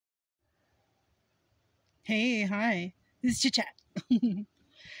Hey, hi. This is Chit Chat.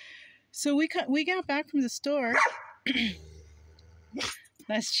 So we got back from the store.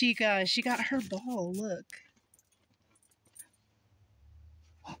 That's Chica. She got her ball. Look.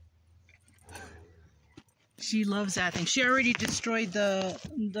 She loves that thing. She already destroyed the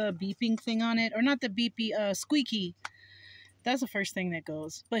beeping thing on it, or not the beepy, squeaky. That's the first thing that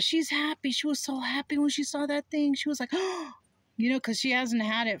goes. But she's happy. She was so happy when she saw that thing. She was like, oh, because she hasn't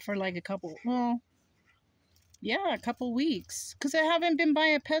had it for like a couple weeks. Because I haven't been by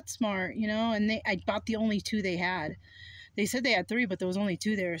a PetSmart, and I bought the only two they had. They said they had three, but there was only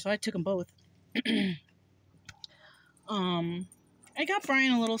two there, so I took them both. I got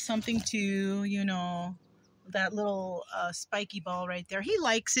Brian a little something too, that little spiky ball right there. He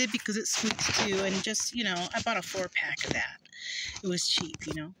likes it because it squeaks too, and just, I bought a 4-pack of that. It was cheap,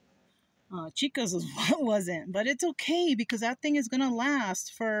 Chica's wasn't, but it's okay because that thing is gonna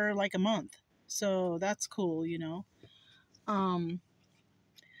last for like a month, so that's cool,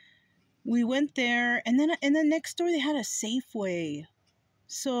 We went there, and then next door they had a Safeway.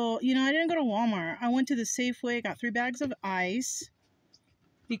 So, I didn't go to Walmart. I went to the Safeway, got 3 bags of ice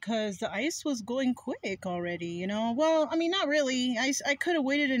because the ice was going quick already, Well, I mean, not really. I could have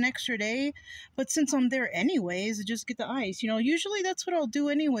waited an extra day, but since I'm there anyways, just get the ice. Usually that's what I'll do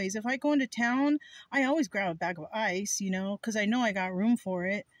anyways. If I go into town, I always grab a bag of ice, because I know I got room for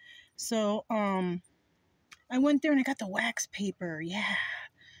it. So, I went there and I got the wax paper. Yeah.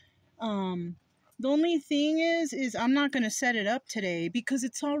 The only thing is I'm not going to set it up today because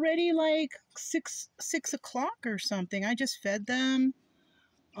it's already like 6 o'clock or something. I just fed them.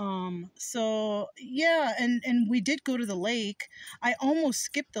 So yeah, and we did go to the lake. I almost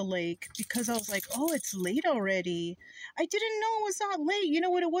skipped the lake because I was like, oh, it's late already. I didn't know it was that late. You know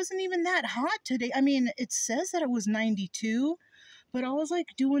what? It wasn't even that hot today. I mean, it says that it was 92, but I was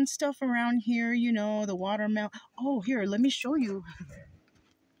like doing stuff around here, the watermelon. Oh, here, let me show you.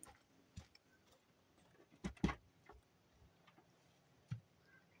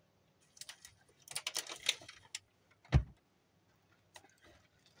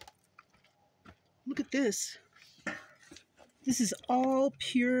 Look at this. This is all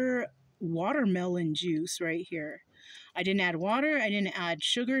pure watermelon juice right here. I didn't add water. I didn't add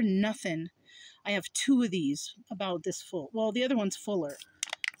sugar. Nothing. I have 2 of these about this full. Well, the other one's fuller.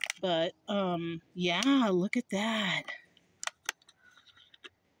 But, yeah, look at that.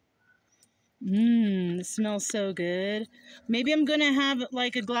 It smells so good. Maybe I'm gonna have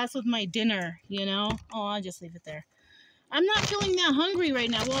like a glass with my dinner, Oh, I'll just leave it there. I'm not feeling that hungry right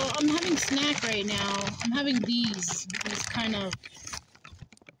now. Well, I'm having snack right now. I'm having these kind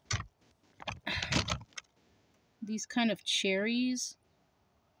of cherries.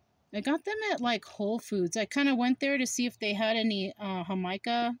 I got them at like Whole Foods. I kind of went there to see if they had any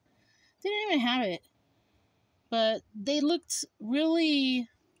Jamaica. They didn't even have it. But they looked really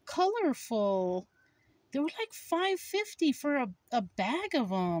colorful. They were like $5.50 for a bag of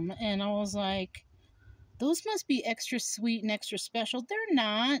them. And I was like, those must be extra sweet and extra special. They're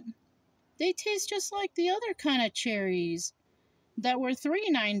not. They taste just like the other kind of cherries that were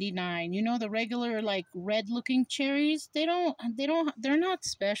 $3.99. The regular like red looking cherries. They're not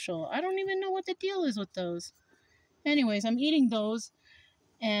special. I don't even know what the deal is with those. Anyways, I'm eating those,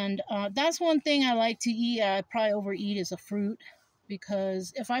 and that's one thing I like to eat. I probably overeat is a fruit,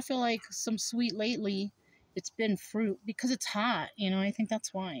 because if I feel like some sweet lately, it's been fruit because it's hot. I think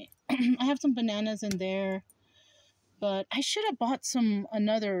that's why. I have some bananas in there, but I should have bought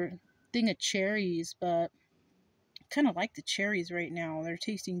another thing of cherries, but kind of like the cherries right now. They're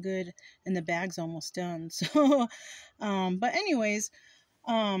tasting good, and the bag's almost done. So, but anyways,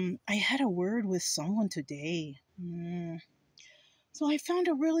 I had a word with someone today. So I found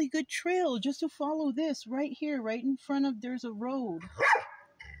a really good trail just to follow this right here, right in front of, there's a road.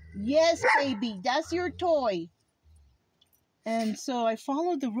 Yes, baby, that's your toy. And so I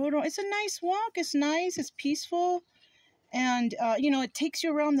followed the road. It's a nice walk. It's nice. It's peaceful. And, it takes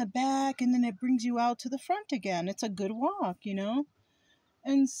you around the back and then it brings you out to the front again. It's a good walk,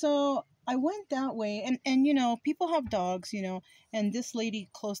 And so I went that way. And people have dogs, and this lady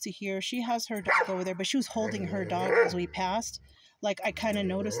close to here, she has her dog over there, but she was holding her dog as we passed. Like, I kind of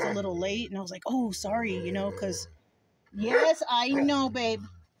noticed a little late, and I was like, oh, sorry, because, yes, I know, babe.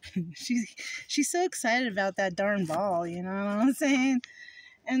 She's so excited about that darn ball, you know what I'm saying?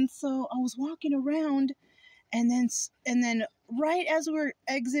 And so I was walking around, and then right as we're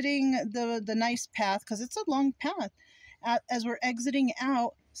exiting the nice path, because it's a long path, as we're exiting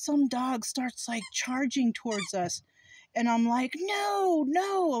out, some dog starts like charging towards us. And I'm like, no.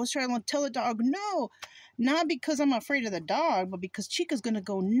 I was trying to tell the dog, no. Not because I'm afraid of the dog, but because Chica's going to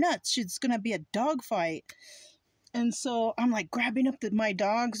go nuts. It's going to be a dog fight. And so I'm like grabbing up my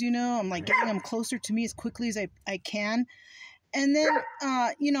dogs, I'm like getting them closer to me as quickly as I can. And then,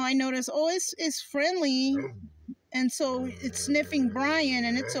 I notice, it's friendly. And so it's sniffing Brian,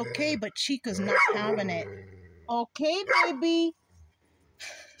 and it's okay, but Chica's not having it. Okay, baby.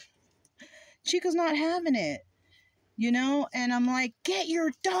 Chica's not having it, and I'm like, get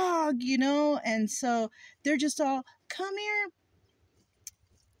your dog, and so they're just all, come here,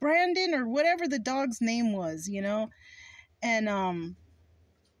 Brandon, or whatever the dog's name was, and,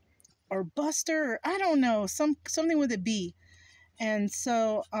 or Buster, or I don't know, something with a B. And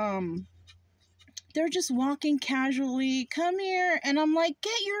so, they're just walking casually, come here, and I'm like,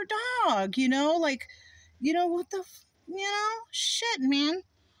 get your dog, like, what the, shit, man.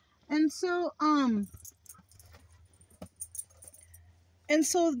 And so,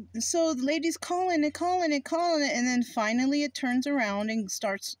 so the lady's calling it, and then finally it turns around and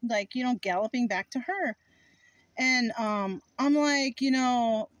starts, like, galloping back to her. And, I'm like,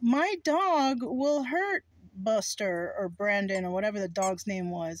 my dog will hurt Buster or Brandon or whatever the dog's name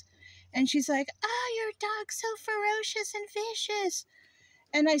was. And she's like, your dog's so ferocious and vicious.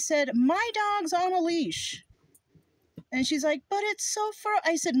 And I said, my dog's on a leash. And she's like, but it's so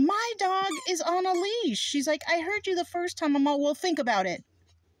I said, my dog is on a leash. She's like, I heard you the first time. I'm all, well, think about it.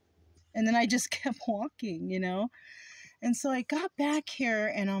 And then I just kept walking, And so I got back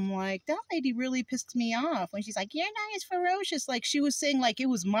here, and I'm like, that lady really pissed me off when she's like, your dog is ferocious. Like, she was saying, like, it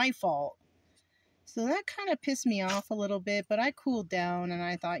was my fault. So that kind of pissed me off a little bit, but I cooled down, and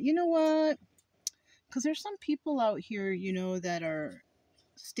I thought, you know what? Because there's some people out here, that are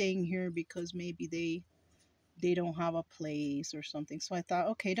staying here because maybe they don't have a place or something. So I thought,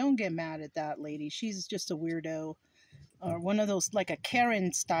 okay, don't get mad at that lady. She's just a weirdo, or one of those, like a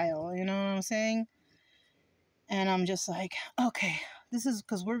Karen style, you know what I'm saying? And I'm just like, okay, this is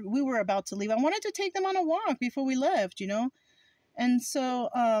because we were about to leave. I wanted to take them on a walk before we left, And so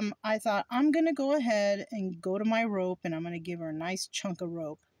I thought, I'm going to go ahead and go to my rope, and I'm going to give her a nice chunk of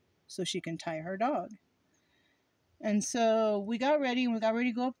rope so she can tie her dog. And so we got ready, and we got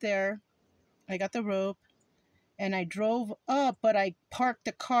ready to go up there. I got the rope, and I drove up, but I parked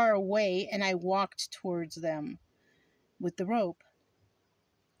the car away, and I walked towards them with the rope.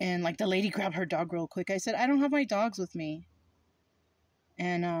 And, like, the lady grabbed her dog real quick. I said, I don't have my dogs with me.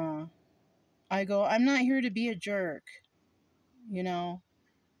 And I go, I'm not here to be a jerk,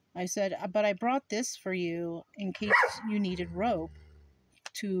 I said, but I brought this for you in case you needed rope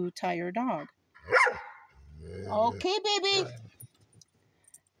to tie your dog. Okay, baby.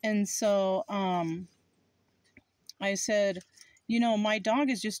 And so I said, my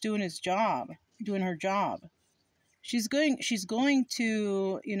dog is just doing her job. She's going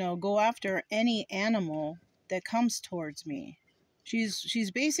to, go after any animal that comes towards me.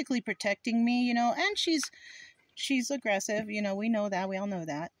 She's basically protecting me, and she's aggressive, we know that, we all know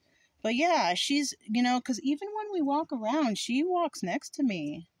that. But yeah, she's, because even when we walk around, she walks next to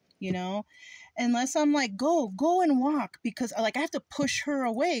me, unless I'm like, go and walk, because like I have to push her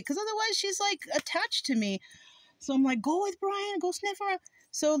away, because otherwise she's like attached to me. So I'm like, go with Brian, go sniff around.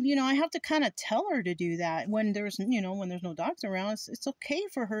 So, I have to kind of tell her to do that when there's, when there's no dogs around. It's okay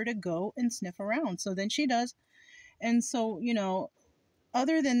for her to go and sniff around. So then she does. And so,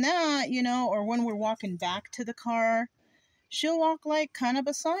 other than that, or when we're walking back to the car, she'll walk like kind of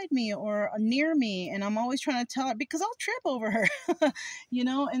beside me or near me. And I'm always trying to tell her, because I'll trip over her,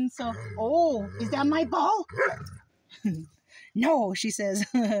 and so, oh, is that my ball? No, she says.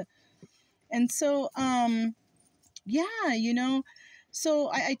 And so, yeah,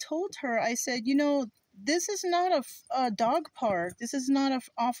 so I told her, I said, this is not a dog park. This is not a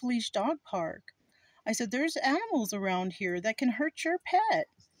off-leash dog park. I said, there's animals around here that can hurt your pet,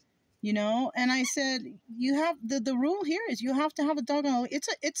 and I said, you have the rule here is you have to have a dog on.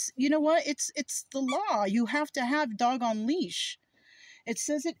 It's you know what? It's the law. You have to have dog on leash. It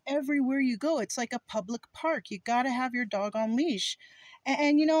says it everywhere you go. It's like a public park. You got to have your dog on leash.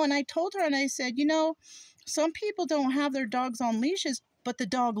 And and I told her, and I said, some people don't have their dogs on leashes, but the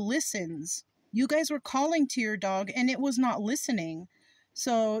dog listens. You guys were calling to your dog, and it was not listening.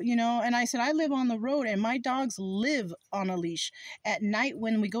 So, and I said, I live on the road, and my dogs live on a leash. At night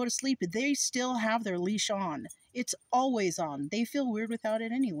when we go to sleep, they still have their leash on. It's always on. They feel weird without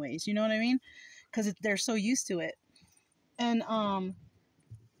it anyways. You know what I mean? Because they're so used to it. And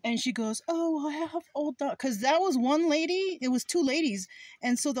And she goes, "Oh, I have old dog." Because that was one lady. It was two ladies.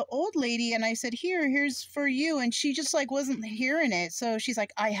 And so the old lady, and I said, here's for you. And she just like wasn't hearing it. So she's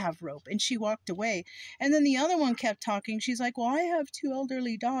like, "I have rope." And she walked away. And then the other one kept talking. She's like, "Well, I have two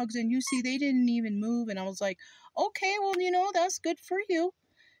elderly dogs. And you see, they didn't even move." And I was like, "Okay, well, that's good for you."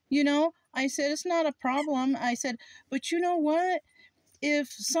 I said, "It's not a problem." I said, "But you know what?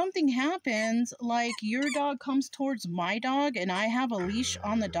 If something happens, like your dog comes towards my dog and I have a leash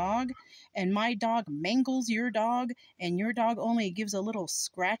on the dog and my dog mangles your dog and your dog only gives a little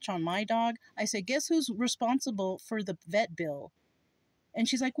scratch on my dog," I said, "Guess who's responsible for the vet bill?" And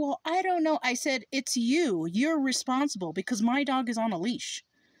she's like, "Well, I don't know." I said, "It's you. You're responsible because my dog is on a leash."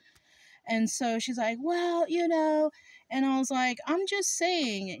 And so she's like, "Well, and I was like, "I'm just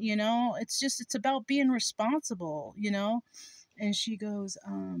saying, it's about being responsible. And she goes,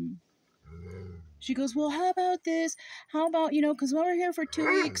 "Well, how about this? How about, because we're here for 2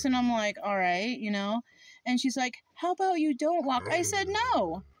 weeks." And I'm like, "All right. And she's like, "How about you don't walk?" I said,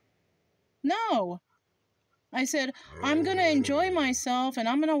 "No, no." I said, "I'm going to enjoy myself and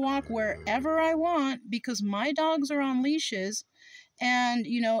I'm going to walk wherever I want because my dogs are on leashes. And,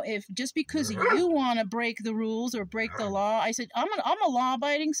 if just because you want to break the rules or break the law," I said, I'm a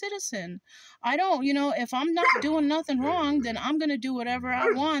law-abiding citizen. I don't, if I'm not doing nothing wrong, then I'm going to do whatever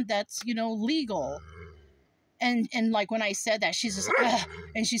I want that's, legal." And like when I said that, she's just like, "Ugh,"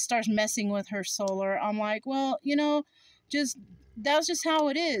 and she starts messing with her solar. I'm like, "Well, just that's just how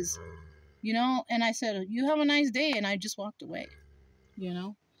it is. And I said, "You have a nice day," and I just walked away. Yeah,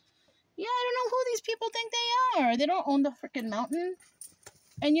 I don't know who these people think they are. They don't own the freaking mountain.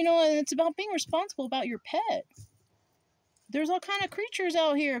 And it's about being responsible about your pet. There's all kind of creatures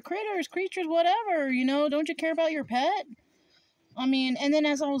out here, critters, creatures, whatever. Don't you care about your pet? I mean, and then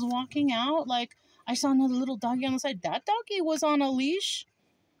as I was walking out, like I saw another little doggy on the side. That doggy was on a leash.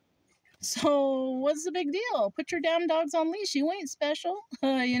 So what's the big deal? Put your damn dogs on leash. You ain't special.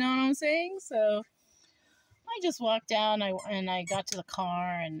 You know what I'm saying? So I just walked out and I got to the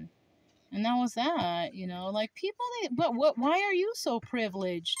car and that was that. Like people, why are you so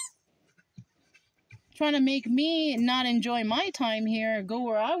privileged? Trying to make me not enjoy my time here, go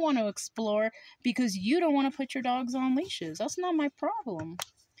where I want to explore because you don't want to put your dogs on leashes. That's not my problem.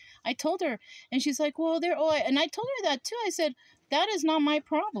 I told her, and she's like, "Well, they're," and I told her that too. I said, "That is not my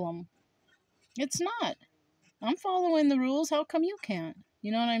problem. It's not. I'm following the rules. How come you can't?"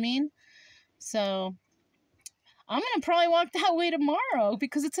 You know what I mean? So I'm gonna probably walk that way tomorrow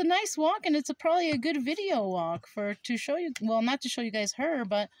because it's a nice walk and it's probably a good video walk to show you. Well, not to show you guys her,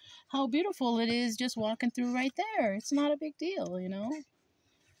 but how beautiful it is just walking through right there. It's not a big deal.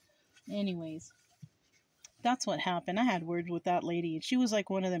 Anyways, that's what happened. I had words with that lady. She was like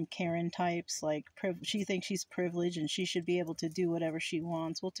one of them Karen types. Like she thinks she's privileged and she should be able to do whatever she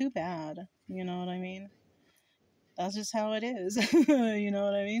wants. Well, too bad. You know what I mean? That's just how it is. You know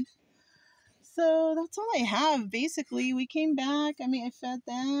what I mean? So that's all I have. Basically, we came back. I mean, I fed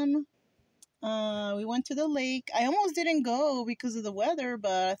them. We went to the lake. I almost didn't go because of the weather,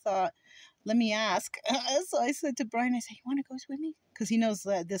 but I thought, let me ask. So I said to Brian, I said, "You want to go with me?" Because he knows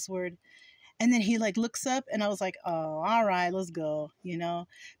this word. And then he like looks up and I was like, "Oh, all right, let's go,"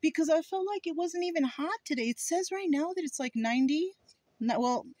 because I felt like it wasn't even hot today. It says right now that it's like 90,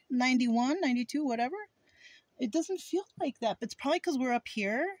 91, 92, whatever. It doesn't feel like that, but it's probably because we're up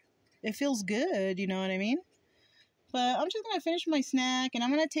here. It feels good, you know what I mean? But I'm just going to finish my snack and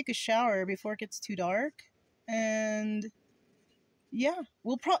I'm going to take a shower before it gets too dark. And yeah,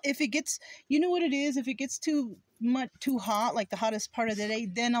 we'll probably, if it gets, you know what it is, if it gets too hot, like the hottest part of the day,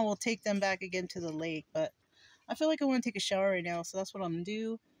 then I will take them back again to the lake. But I feel like I want to take a shower right now, so that's what I'm going to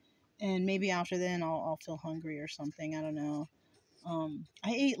do. And maybe after then I'll feel hungry or something. I don't know.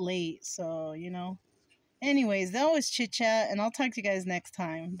 I ate late, so, Anyways, that was Chit Chat, and I'll talk to you guys next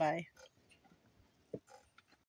time. Bye.